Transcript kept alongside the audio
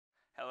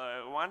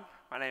everyone.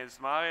 My name is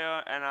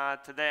Marijo,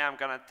 and today I'm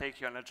going to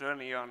take you on a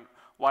journey on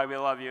why we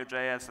love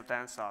VueJS at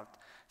NSoft.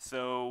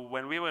 So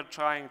when we were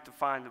trying to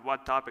find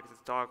what topic to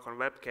talk on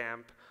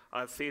WebCamp,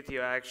 our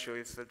CTO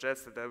actually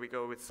suggested that we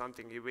go with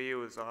something we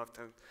use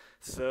often.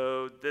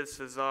 So this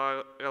is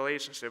our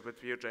relationship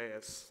with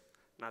VueJS.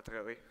 Not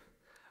really.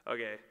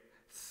 Okay,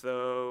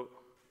 so,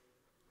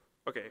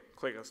 okay,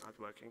 clicker's not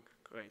working.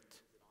 Great.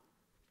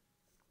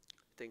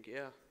 I think,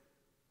 yeah.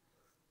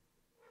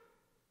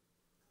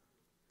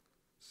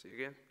 See you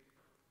again.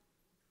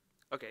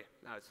 Okay,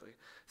 now it's free.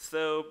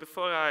 So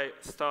before I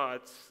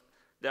start,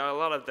 there are a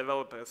lot of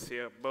developers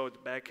here,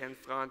 both back-end,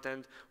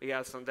 front-end. We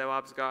have some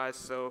DevOps guys,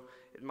 so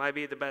it might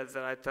be the best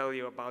that I tell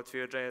you about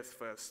VueJS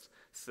first.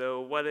 So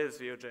what is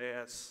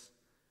VueJS?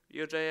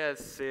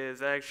 VueJS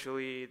is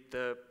actually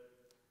the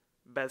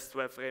best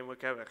web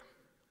framework ever.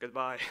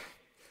 Goodbye.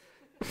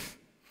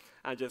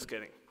 I'm just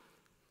kidding.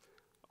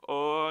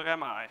 Or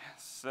am I?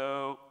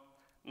 So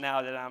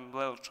now that I'm a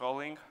little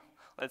trolling,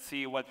 let's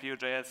see what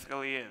VueJS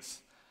really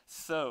is.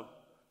 So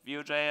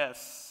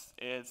VueJS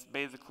is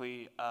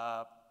basically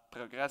a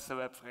progressive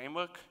web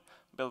framework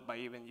built by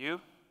even you.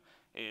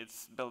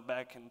 It's built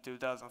back in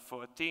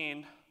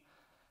 2014.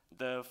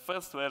 The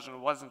first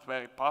version wasn't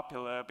very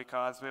popular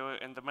because we were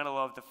in the middle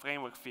of the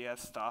framework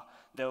fiesta.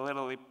 They were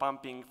literally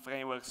pumping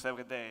frameworks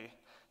every day,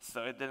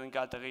 so it didn't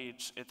get the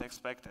reach it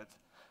expected.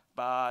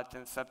 But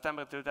in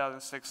September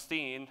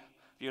 2016,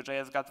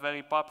 VueJS got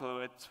very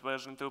popular with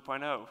version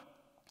 2.0.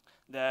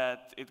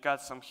 That it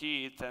got some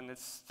heat and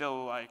it's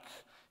still like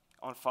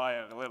on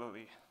fire,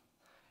 literally.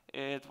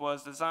 It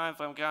was designed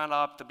from ground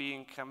up to be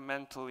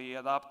incrementally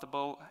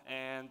adaptable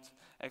and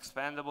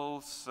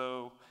expandable,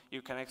 so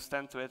you can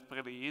extend to it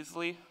pretty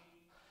easily.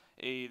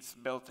 It's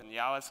built in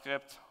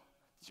JavaScript.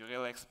 Do you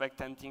really expect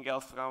anything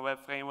else from a web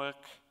framework?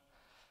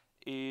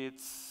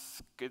 It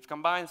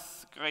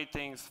combines great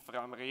things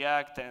from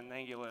React and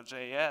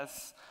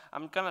AngularJS.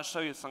 I'm gonna show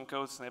you some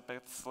code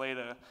snippets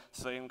later,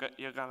 so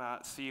you're gonna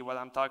see what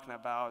I'm talking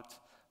about.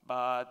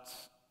 But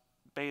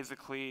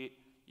basically,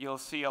 you'll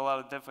see a lot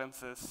of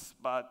differences,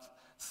 but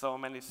so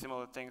many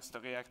similar things to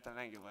React and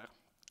Angular.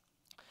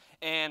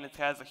 And it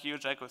has a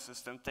huge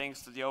ecosystem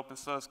thanks to the open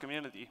source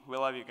community. We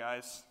love you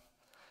guys.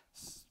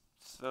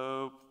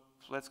 So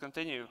let's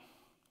continue.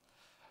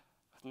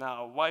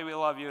 Now, why we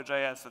love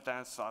VueJS at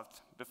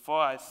NSoft?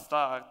 Before I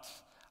start,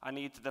 I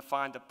need to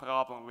define the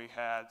problem we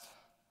had.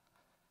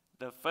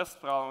 The first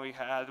problem we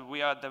had,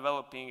 we are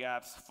developing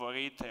apps for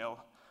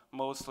retail,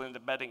 mostly in the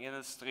betting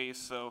industry,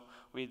 so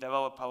we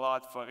develop a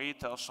lot for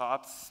retail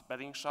shops,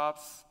 betting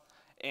shops,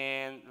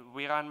 and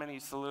we run many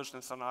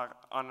solutions on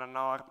an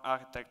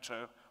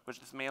architecture, which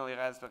is mainly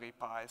Raspberry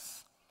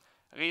Pis.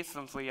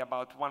 Recently,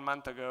 about 1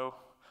 month ago,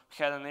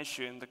 we had an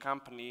issue in the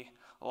company,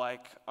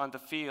 like on the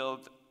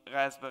field,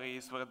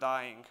 Raspberries were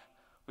dying.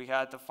 We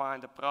had to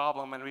find the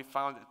problem, and we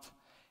found it.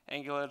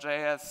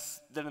 AngularJS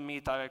didn't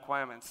meet our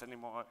requirements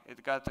anymore.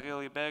 It got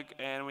really big,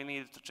 and we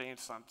needed to change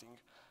something.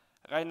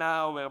 Right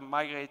now, we're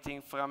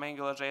migrating from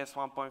AngularJS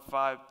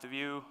 1.5 to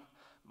Vue,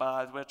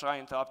 but we're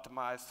trying to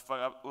optimize for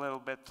a little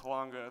bit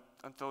longer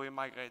until we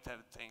migrate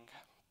everything.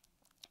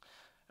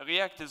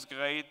 React is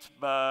great,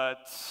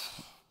 but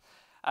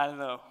I don't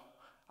know.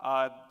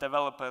 Our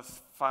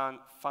developers found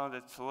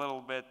it a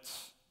little bit,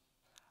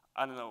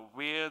 I don't know,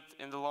 weird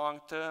in the long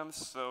term,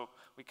 so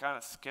we kind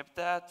of skipped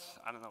that.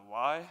 I don't know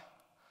why.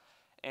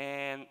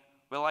 And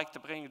we like to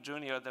bring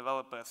junior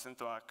developers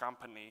into our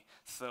company,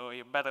 so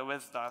you better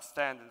visit our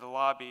stand in the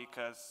lobby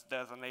because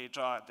there's an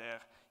HR there.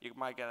 You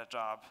might get a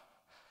job.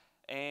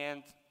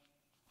 And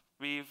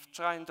we've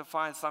tried to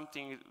find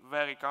something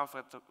very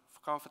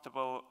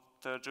comfortable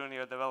to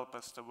junior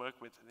developers to work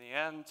with in the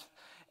end.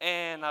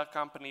 And our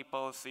company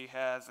policy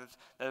has it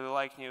that we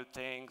like new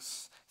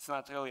things. It's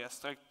not really a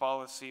strict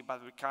policy,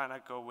 but we kind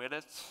of go with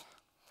it.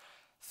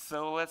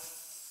 So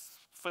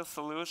first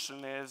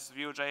solution is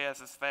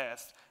VueJS is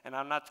fast. And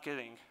I'm not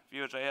kidding,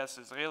 VueJS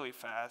is really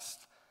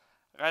fast.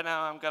 Right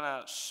now I'm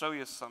gonna show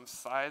you some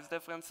size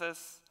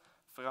differences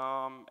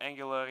from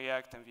Angular,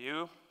 React, and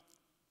Vue.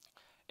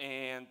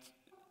 And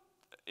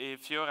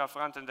if you're a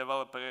front-end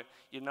developer,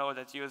 you know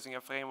that using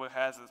a framework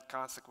has a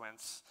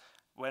consequence.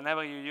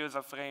 Whenever you use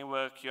a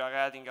framework, you are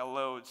adding a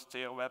load to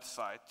your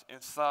website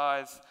in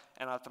size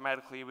and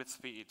automatically with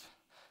speed.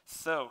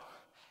 So,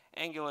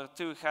 Angular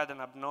 2 had an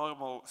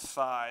abnormal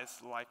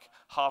size, like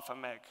half a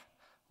meg.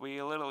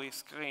 We literally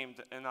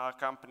screamed in our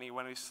company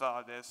when we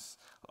saw this,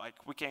 like,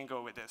 we can't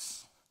go with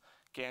this,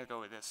 can't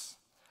go with this.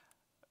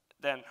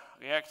 Then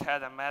React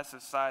had a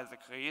massive size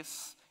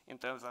decrease in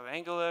terms of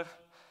Angular,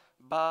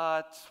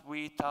 but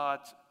we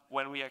thought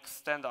when we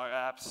extend our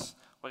apps,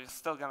 we're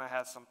still gonna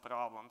have some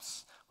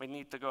problems. We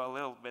need to go a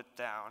little bit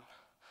down.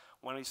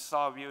 When we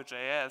saw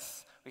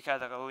VueJS, we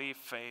had a relief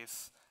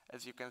phase.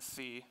 As you can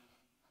see,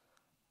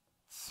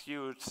 it's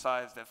huge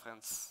size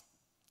difference.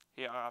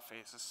 Here are our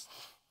faces.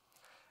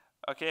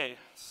 Okay,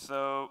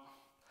 so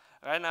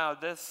right now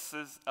this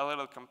is a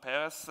little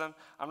comparison.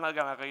 I'm not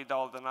gonna read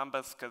all the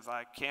numbers because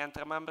I can't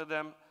remember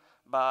them,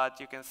 but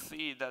you can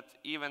see that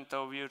even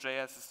though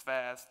VueJS is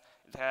fast,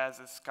 it has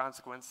its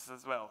consequences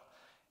as well.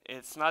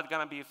 It's not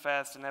going to be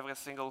fast in every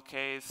single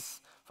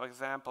case. For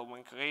example,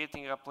 when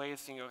creating,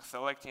 replacing, or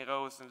selecting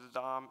rows in the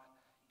DOM,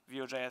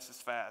 VueJS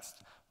is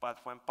fast. But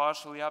when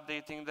partially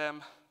updating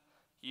them,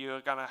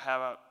 you're going to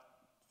have a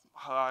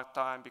hard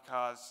time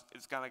because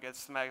it's going to get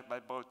smacked by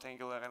both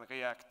Angular and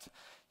React.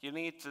 You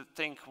need to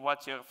think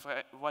what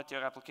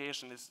your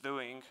application is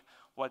doing,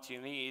 what you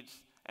need,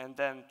 and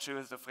then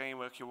choose the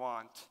framework you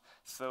want.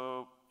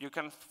 So you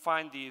can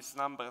find these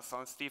numbers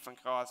on Stephen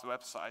Crow's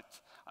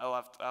website. I'll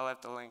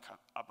have the link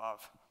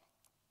above.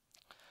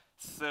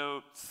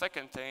 So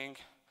second thing,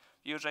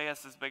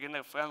 VueJS is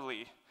beginner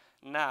friendly.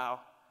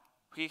 Now,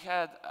 we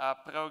had a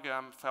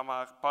program from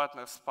our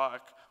partner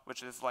Spark,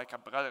 which is like a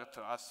brother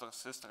to us or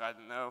sister, I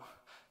don't know,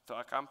 to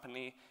our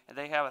company, and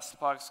they have a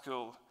Spark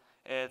School.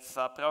 It's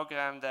a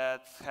program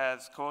that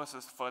has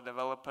courses for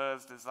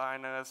developers,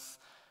 designers,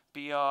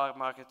 PR,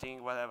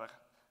 marketing, whatever.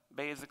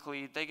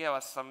 Basically, they gave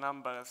us some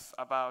numbers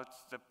about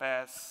the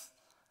pass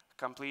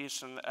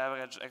completion,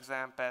 average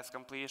exam pass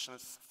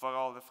completions for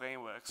all the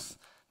frameworks.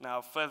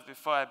 Now, first,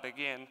 before I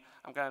begin,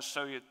 I'm going to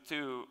show you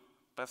two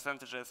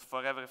percentages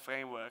for every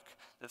framework.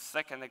 The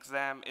second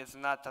exam is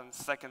not a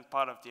second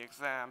part of the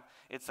exam.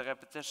 It's a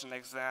repetition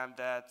exam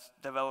that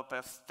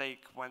developers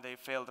take when they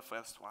fail the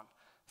first one.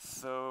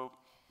 So,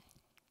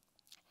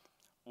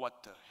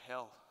 what the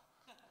hell?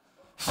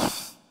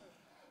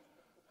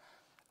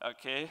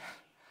 Okay,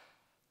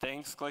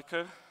 thanks,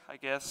 clicker, I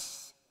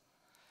guess.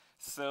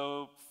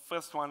 So,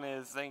 first one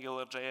is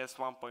AngularJS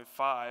 1.5.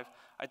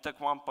 I took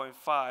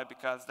 1.5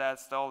 because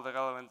that's all the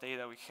relevant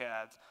data we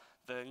had.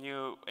 The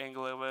new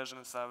Angular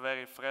versions are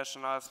very fresh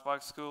in our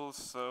Spark schools,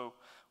 so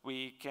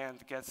we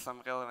can't get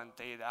some relevant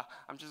data.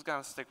 I'm just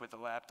gonna stick with the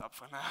laptop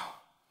for now.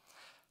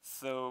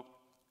 So,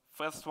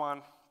 first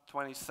one,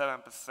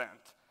 27%.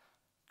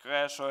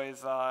 Krasho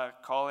is our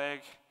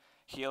colleague.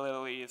 He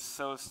literally is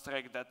so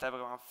strict that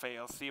everyone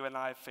fails. Even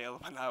I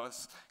failed when I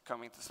was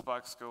coming to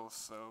Spark School,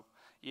 so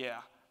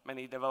yeah,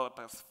 many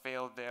developers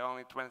failed there,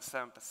 only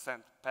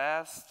 27%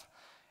 passed.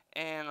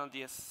 And on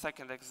the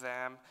second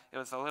exam, it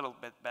was a little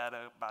bit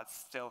better, but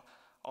still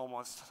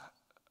almost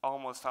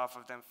half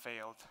of them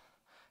failed.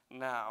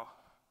 Now,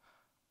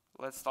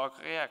 let's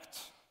talk React.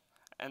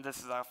 And this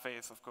is our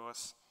face, of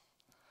course.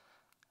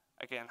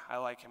 Again, I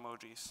like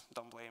emojis,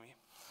 don't blame me.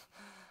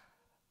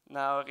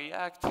 Now,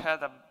 React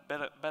had a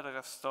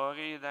better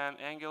story than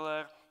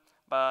Angular,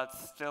 but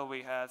still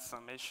we had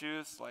some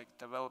issues, like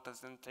developers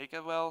didn't take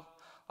it well.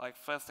 Like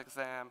first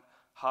exam,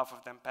 half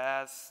of them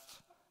passed,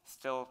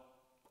 still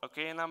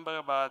okay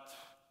number, but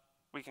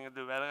we can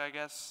do better, I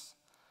guess.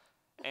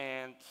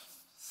 And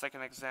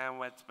second exam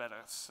went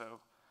better,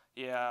 so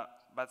yeah,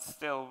 but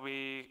still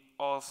we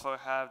also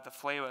have the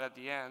flavor at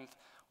the end,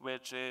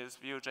 which is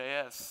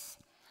VueJS.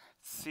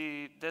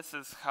 See, this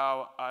is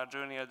how our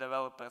junior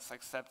developers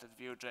accepted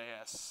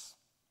VueJS.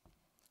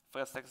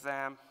 First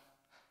exam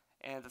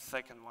and the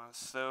second one.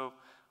 So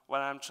when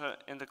I'm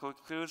in the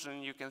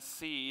conclusion, you can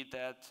see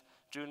that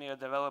junior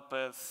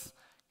developers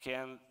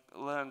can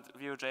learn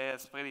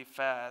VueJS pretty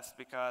fast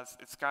because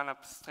it's kind of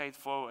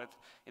straightforward.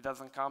 It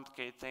doesn't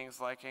complicate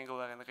things like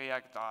Angular and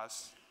React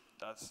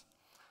does.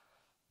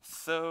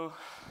 So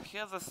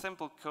here's a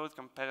simple code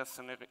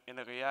comparison in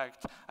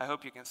React. I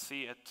hope you can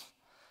see it.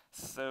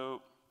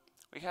 So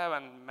we have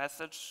a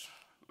message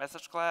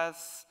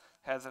class,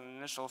 has an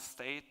initial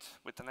state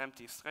with an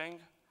empty string,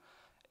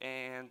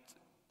 and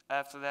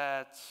after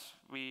that,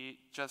 we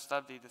just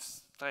update the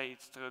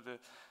state through the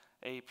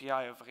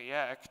API of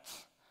React,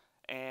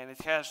 and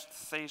it has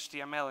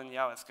HTML and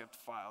JavaScript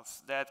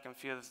files. That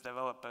confuses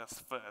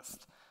developers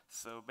first.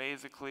 So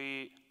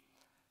basically,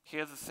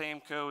 here's the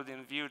same code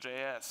in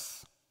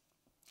Vue.js.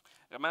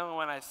 Remember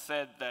when I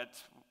said that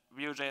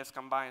Vue.js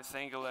combines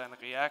Angular and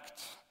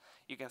React?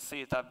 You can see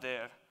it up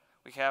there.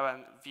 We have a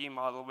V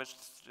model which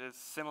is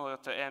similar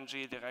to ng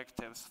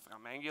directives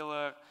from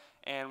Angular,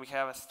 and we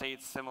have a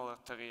state similar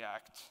to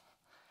React.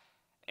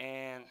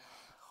 And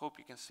hope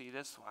you can see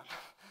this one.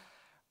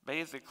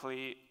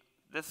 Basically,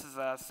 this is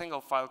a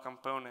single file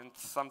component,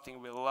 something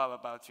we love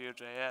about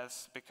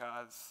Vue.js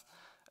because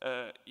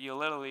you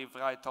literally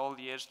write all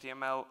the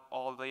HTML,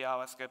 all the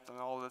JavaScript, and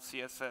all the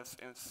CSS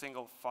in a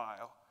single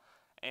file.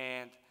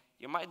 And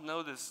you might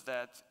notice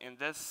that in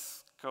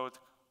this code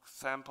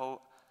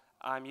sample,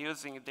 I'm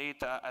using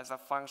data as a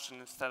function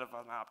instead of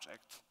an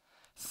object.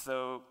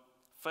 So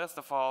first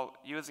of all,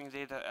 using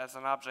data as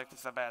an object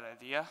is a bad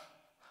idea.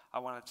 I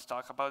wanted to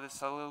talk about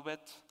this a little bit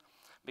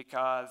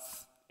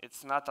because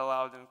it's not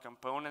allowed in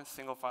components,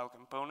 single file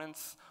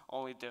components,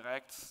 only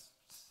direct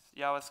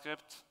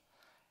JavaScript.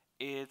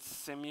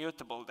 It's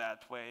immutable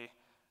that way.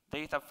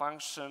 Data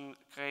function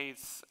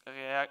creates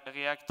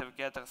reactive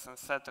getters and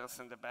setters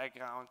in the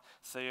background,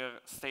 so your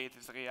state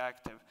is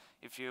reactive.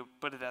 If you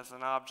put it as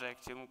an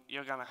object,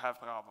 you're gonna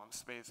have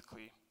problems,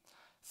 basically.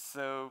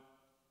 So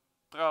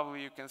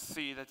probably you can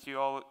see that you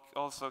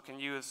also can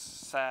use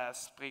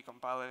Sass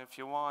precompiler if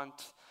you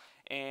want,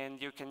 and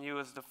you can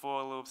use the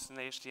for loops in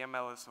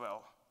HTML as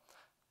well.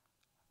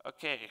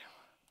 Okay,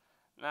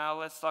 now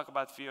let's talk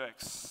about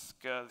Vuex,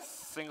 because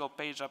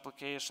single-page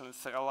applications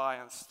rely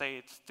on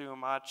state too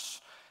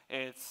much.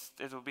 It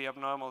will be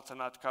abnormal to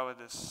not cover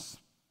this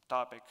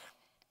topic.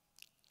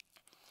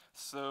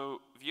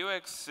 So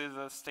Vuex is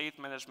a state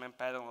management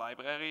pattern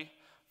library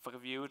for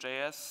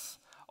VueJS,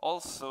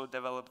 also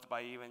developed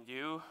by even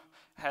you,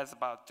 has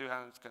about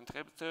 200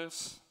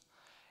 contributors.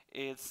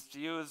 It's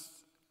used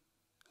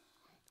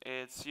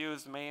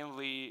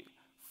mainly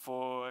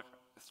for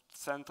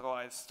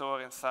centralized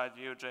store inside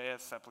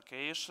Vue.js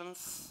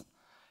applications.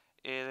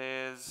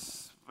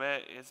 It's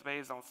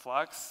based on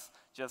Flux,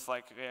 just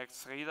like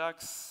React's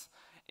Redux,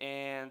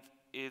 and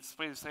it's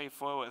pretty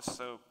straightforward.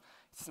 So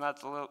it's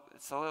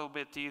a little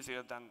bit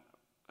easier than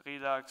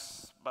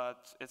Redux,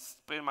 but it's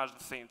pretty much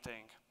the same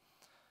thing.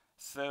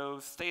 So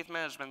state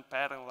management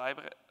pattern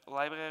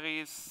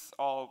libraries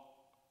all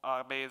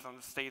are based on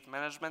the state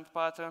management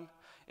pattern.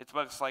 It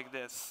works like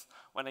this.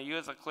 When a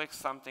user clicks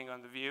something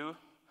on the view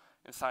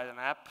inside an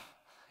app,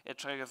 it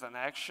triggers an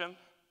action.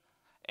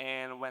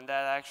 And when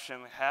that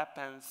action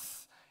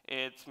happens,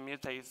 it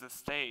mutates the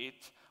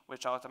state,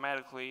 which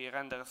automatically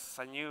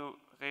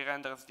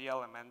re-renders the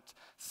element.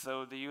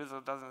 So the user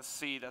doesn't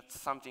see that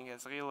something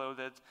is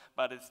reloaded,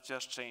 but it's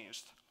just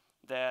changed.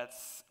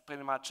 That's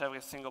pretty much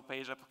every single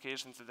page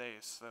application today.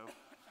 So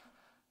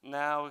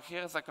now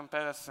here's a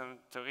comparison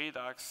to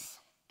Redux.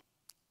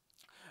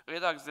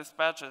 Redux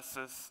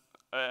dispatches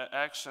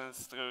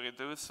actions through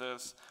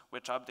reducers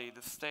which update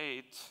the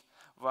state,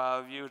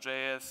 while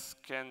Vue.js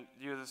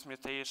uses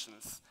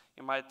mutations.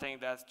 You might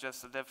think that's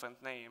just a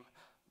different name,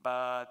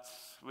 but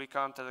we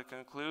come to the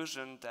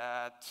conclusion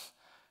that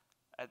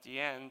at the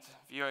end,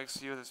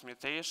 Vuex uses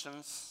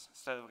mutations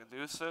instead of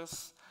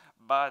reducers,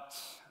 but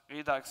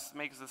Redux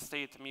makes the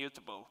state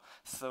mutable,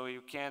 so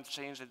you can't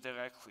change it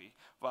directly,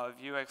 while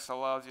Vuex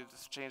allows you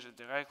to change it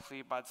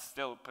directly, but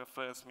still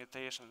prefers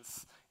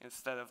mutations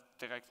instead of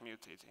direct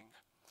mutating.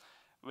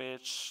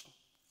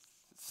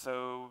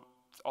 So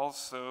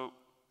also,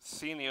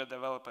 senior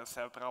developers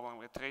have a problem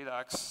with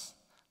Redux,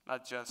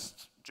 not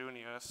just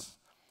juniors.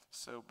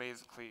 So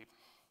basically,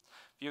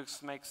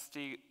 Vuex makes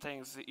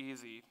things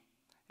easy.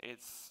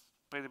 It's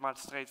pretty much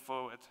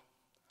straightforward.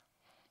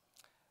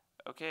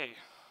 Okay,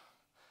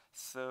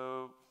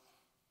 so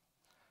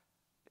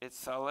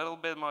it's a little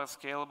bit more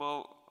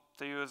scalable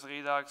to use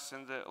Redux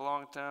in the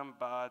long term,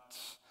 but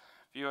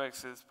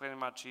Vuex is pretty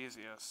much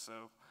easier.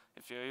 So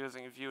if you're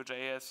using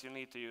Vue.js, you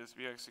need to use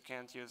Vuex. You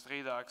can't use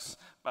Redux,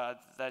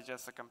 but that's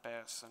just a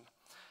comparison.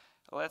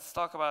 Let's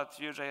talk about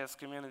Vue.js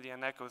community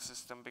and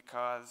ecosystem,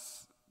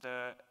 because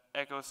the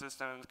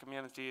ecosystem and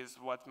community is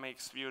what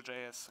makes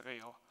Vue.js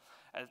real.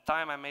 At the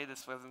time I made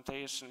this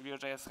presentation,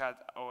 Vue.js had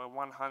over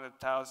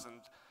 100,000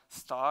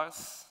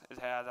 stars. It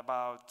had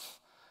about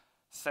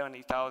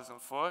 70,000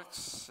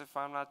 forks, if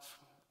I'm not,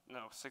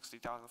 no,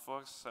 60,000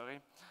 forks,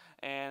 sorry.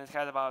 And it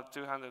had about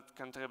 200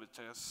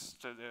 contributors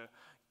to the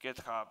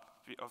GitHub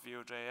of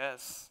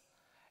Vue.js.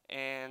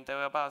 And there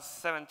were about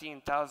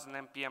 17,000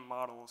 NPM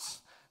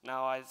models.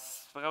 Now I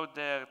wrote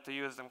there to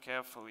use them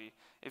carefully.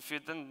 If you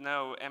didn't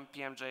know,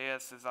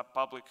 npm.js is a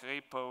public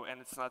repo and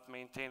it's not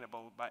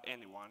maintainable by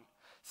anyone.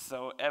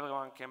 So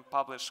everyone can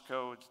publish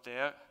code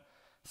there.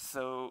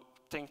 So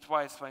think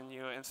twice when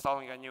you're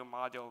installing a new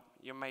module.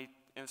 You may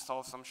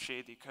install some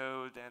shady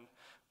code and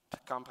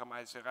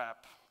compromise your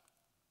app.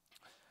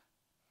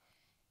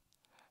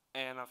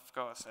 And of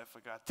course, I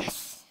forgot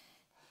this.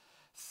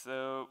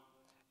 So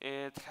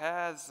it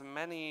has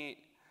many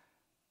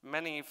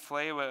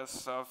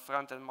flavors of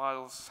front-end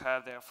models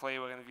have their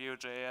flavor in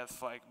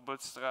Vue.js, like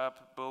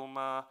Bootstrap,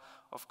 Bulma,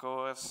 of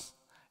course,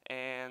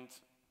 and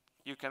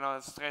you can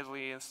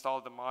straightly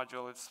install the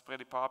module. It's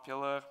pretty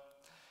popular.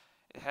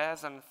 It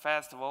has a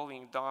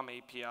fast-evolving DOM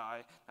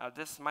API. Now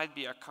this might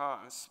be a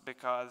cons,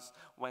 because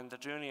when the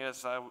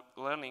juniors are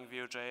learning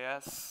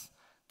Vue.js,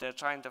 they're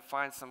trying to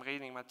find some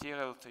reading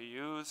material to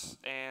use,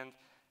 and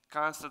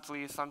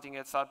constantly something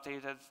gets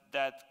updated,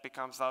 that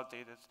becomes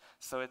outdated.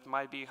 So it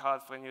might be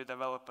hard for new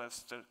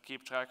developers to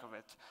keep track of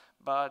it.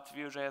 But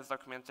Vue.js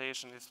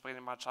documentation is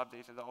pretty much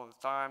updated all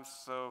the time,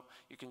 so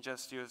you can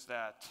just use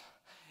that.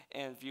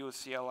 And Vue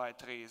CLI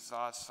 3 is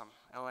awesome,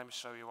 and let me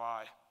show you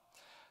why.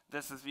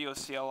 This is Vue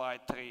CLI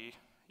 3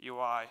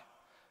 UI.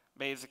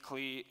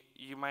 Basically,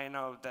 you may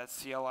know that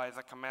CLI is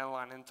a command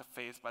line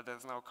interface, but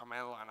there's no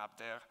command line up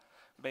there.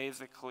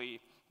 Basically,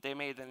 they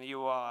made an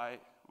UI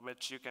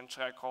which you can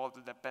track all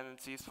the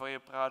dependencies for your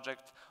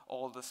project,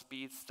 all the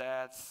speed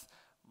stats.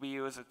 We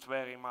use it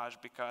very much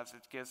because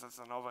it gives us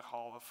an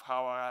overhaul of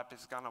how our app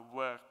is gonna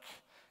work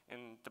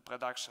in the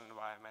production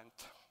environment.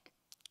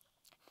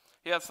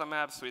 Here are some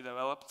apps we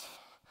developed.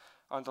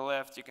 On the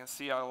left, you can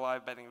see our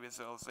live betting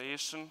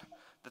visualization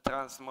that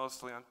runs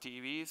mostly on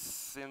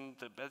TVs in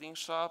the betting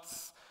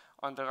shops.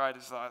 On the right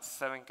is our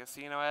 7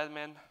 casino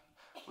admin,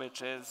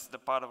 which is the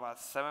part of our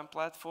 7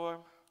 platform.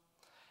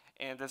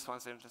 And this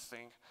one's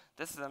interesting.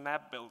 This is an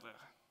app builder.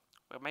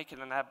 We're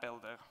making an app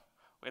builder.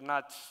 We're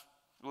not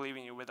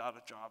leaving you without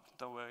a job,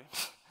 don't worry.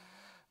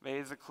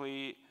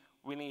 Basically,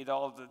 we need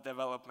all the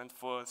development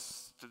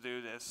force to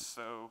do this,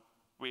 so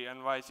we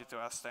invite you to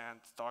our stand,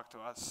 talk to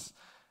us.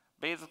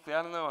 Basically,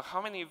 I don't know,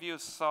 how many of you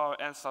saw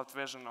NSoft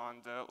Vision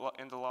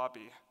in the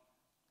lobby?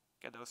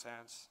 Get those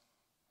hands.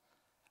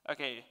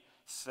 Okay,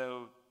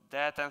 so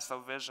that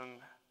NSoft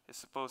Vision is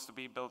supposed to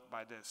be built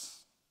by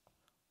this.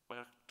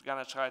 We're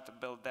gonna try to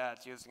build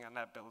that using an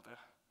app builder.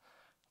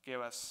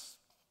 Give us,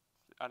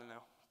 I don't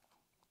know,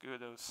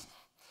 kudos.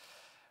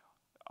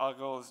 Our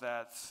goal is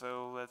that,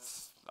 so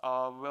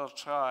we'll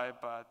try,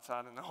 but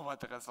I don't know what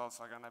the results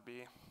are gonna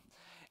be.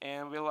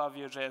 And we love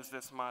VueJS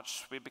this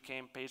much. We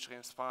became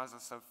Patreon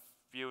sponsors of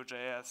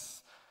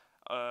VueJS.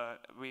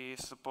 We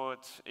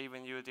support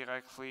even you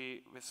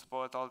directly. We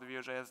support all the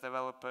VueJS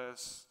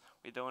developers.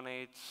 We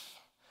donate.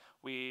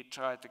 We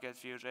try to get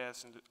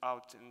VueJS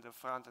out in the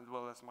front-end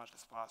world as much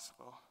as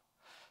possible.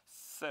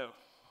 So,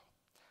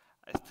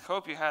 I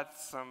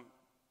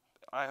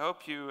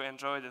hope you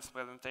enjoyed this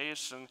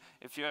presentation.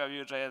 If you're a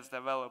Vue.js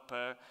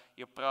developer,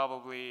 you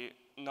probably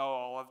know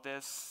all of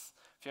this.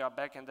 If you're a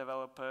backend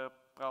developer,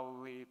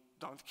 probably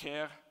don't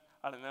care.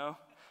 I don't know.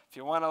 If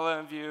you want to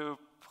learn Vue,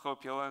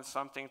 hope you learned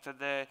something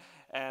today.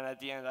 And at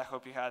the end, I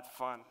hope you had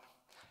fun.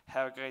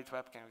 Have a great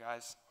webcam,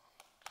 guys.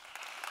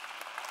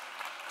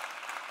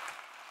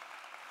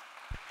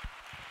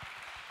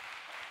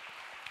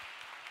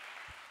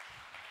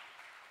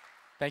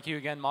 Thank you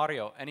again,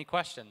 Marijo. Any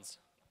questions?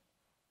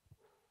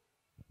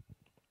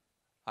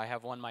 I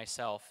have one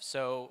myself.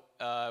 So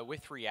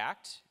with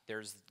React,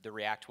 there's the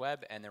React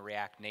Web and the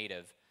React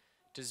Native.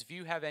 Does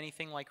Vue have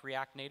anything like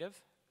React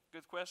Native?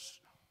 Good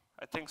question.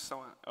 I think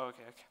so.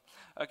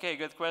 Okay,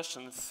 good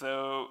question.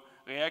 So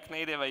React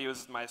Native, I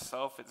use it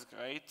myself. It's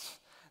great.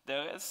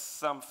 There is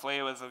some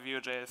flavors of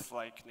Vue.js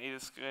like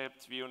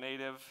NativeScript, Vue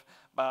Native,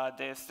 but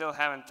they still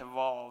haven't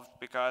evolved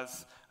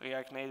because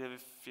React Native,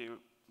 if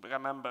you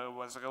remember,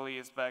 was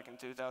released back in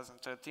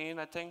 2013,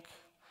 I think.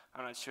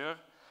 I'm not sure.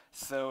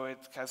 So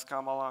it has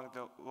come along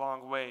the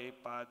long way,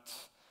 but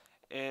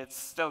it's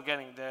still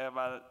getting there,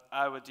 but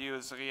I would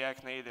use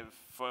React Native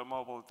for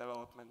mobile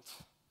development.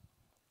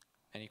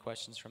 Any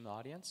questions from the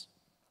audience?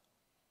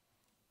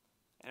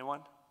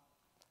 Anyone?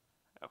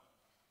 Oh.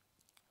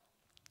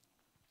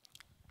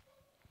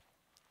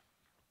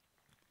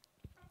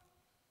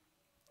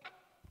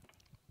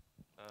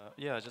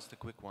 Yeah, just a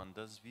quick one.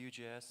 Does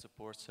Vue.js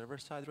support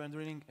server-side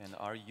rendering, and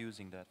are you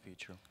using that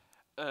feature?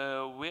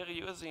 We're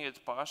using it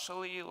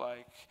partially,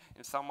 like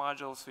in some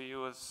modules we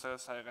use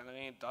server-side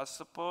rendering, it does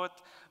support,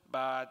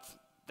 but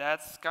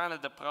that's kind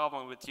of the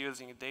problem with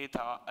using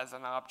data as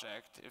an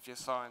object, if you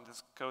saw in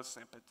this code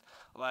snippet.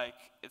 Like,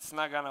 it's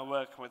not gonna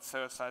work with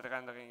server-side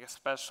rendering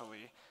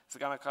especially. It's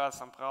gonna cause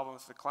some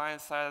problems with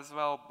client-side as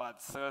well,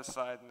 but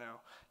server-side,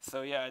 no.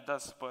 So yeah, it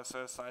does support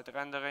server-side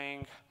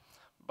rendering,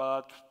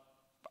 but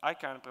I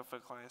kind of prefer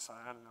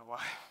client-side, I don't know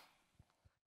why.